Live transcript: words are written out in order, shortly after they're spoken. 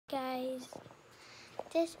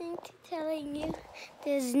Just telling you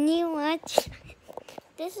there's new much.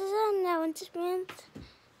 This is an announcement.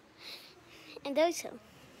 And also,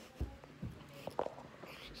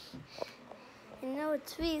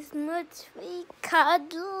 trees, no tree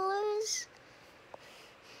cuddlers.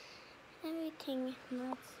 Everything,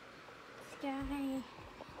 not sky,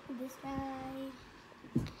 the sky,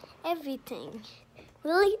 everything.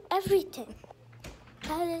 Really, everything.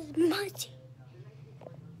 That is much.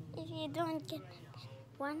 If you don't get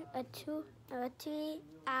 1 or 2 or 3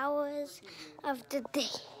 hours of the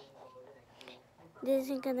day, there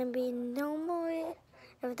isn't gonna be no more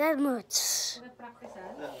of that much.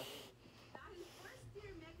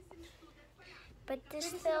 But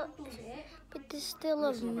there's still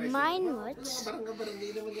of mine much.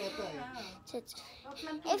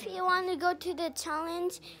 If you want to go to the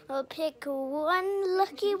challenge, we'll pick one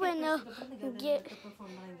lucky winner and get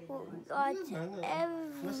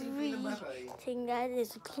everything that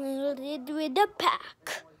is included with the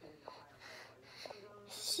pack.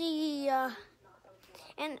 See ya.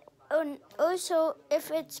 And also,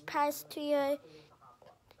 if it's past 3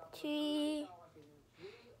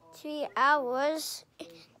 hours,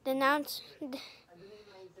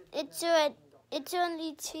 it's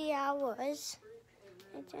only 3 hours.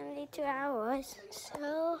 It's only 2 hours,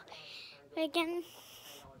 so we're gonna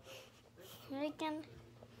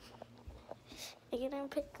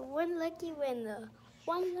pick one lucky winner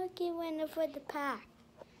for the pack.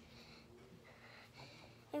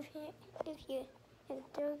 If you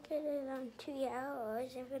don't get it on 2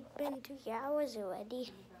 hours, if it's been 2 hours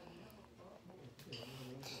already,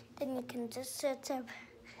 then you can just search up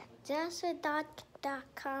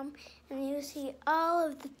Joshua.com and you'll see all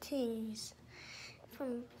of the things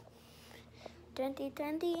from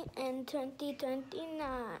 2020 and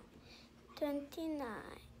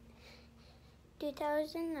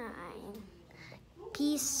 2009.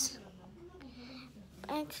 Peace.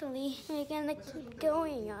 Actually, we're gonna keep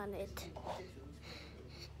going on it.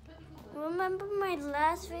 Remember my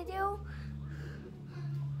last video?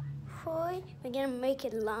 We're gonna make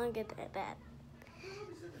it longer than that.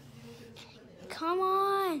 Come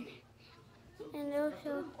on! And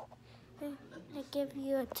also, I give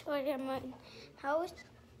you a tour of my house.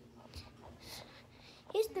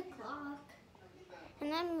 Here's the clock.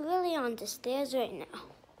 And I'm really on the stairs right now.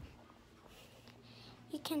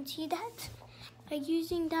 You can see that by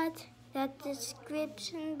using that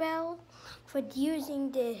description bell for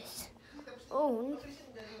using this own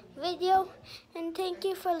video. And thank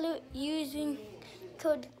you for using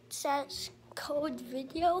code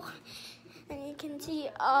video. And you can see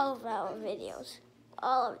all of our videos,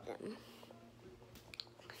 all of them.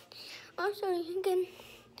 Also, you can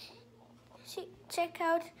check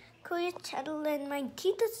out Korea's channel and my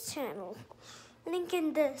Tita's channel. Link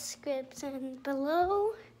in the description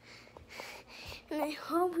below. And I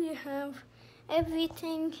hope you have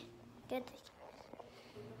everything.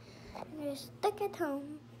 You're stuck at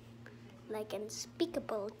home, like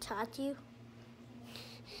Unspeakable taught you.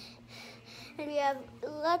 And we have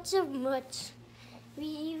lots of merch. We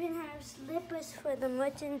even have slippers for the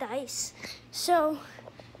merchandise. So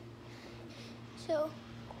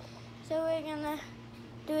we're gonna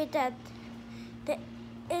do it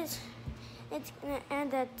it's gonna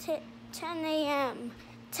end at 10 a.m.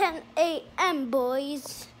 10 a.m.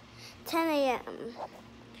 boys. 10 a.m.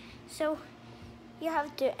 So you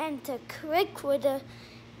have to enter quick with the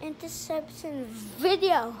interception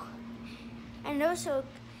video. And also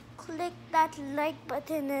click that like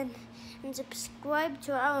button and subscribe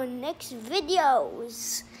to our next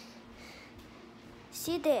videos.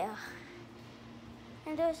 See there.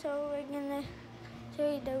 And also we're gonna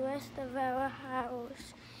show you the rest of our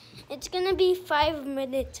house. It's gonna be 5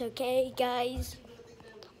 minutes, okay, guys?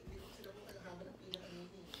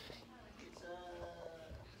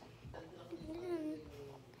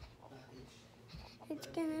 It's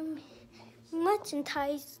gonna be much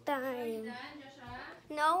entice time.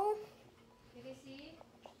 No,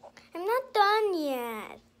 I'm not done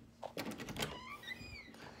yet.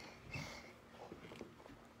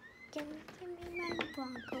 Give me my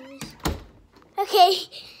Broncos. Okay,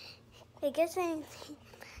 I guess I'm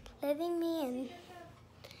letting me in.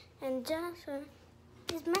 And Joshua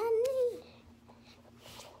is money.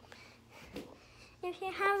 If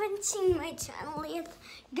you haven't seen my channel yet,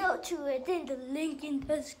 go to it in the link in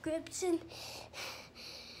the description.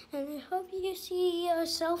 And I hope you see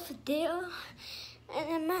yourself there. And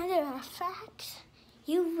a matter of fact,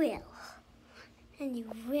 you will. And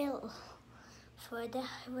you will for the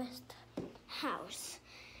rest house.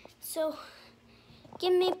 So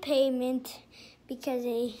give me payment because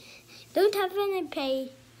I don't have any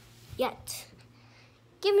pay yet.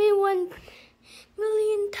 give me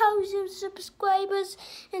 1,000,000 subscribers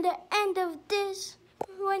in the end of this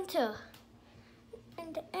winter,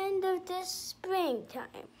 in the end of this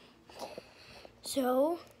springtime.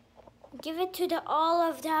 So give it to all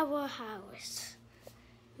of our house.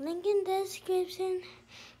 Link in the description.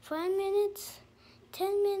 5 minutes,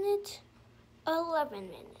 10 minutes, 11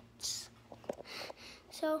 minutes.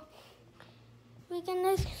 So we're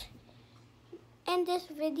gonna end this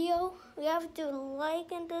video. We have to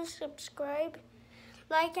like and subscribe.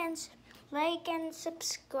 Like and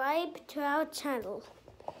subscribe to our channel.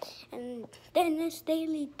 And Dennis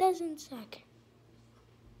Daily doesn't suck.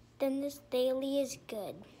 Dennis Daily is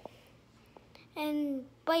good. And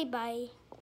bye-bye.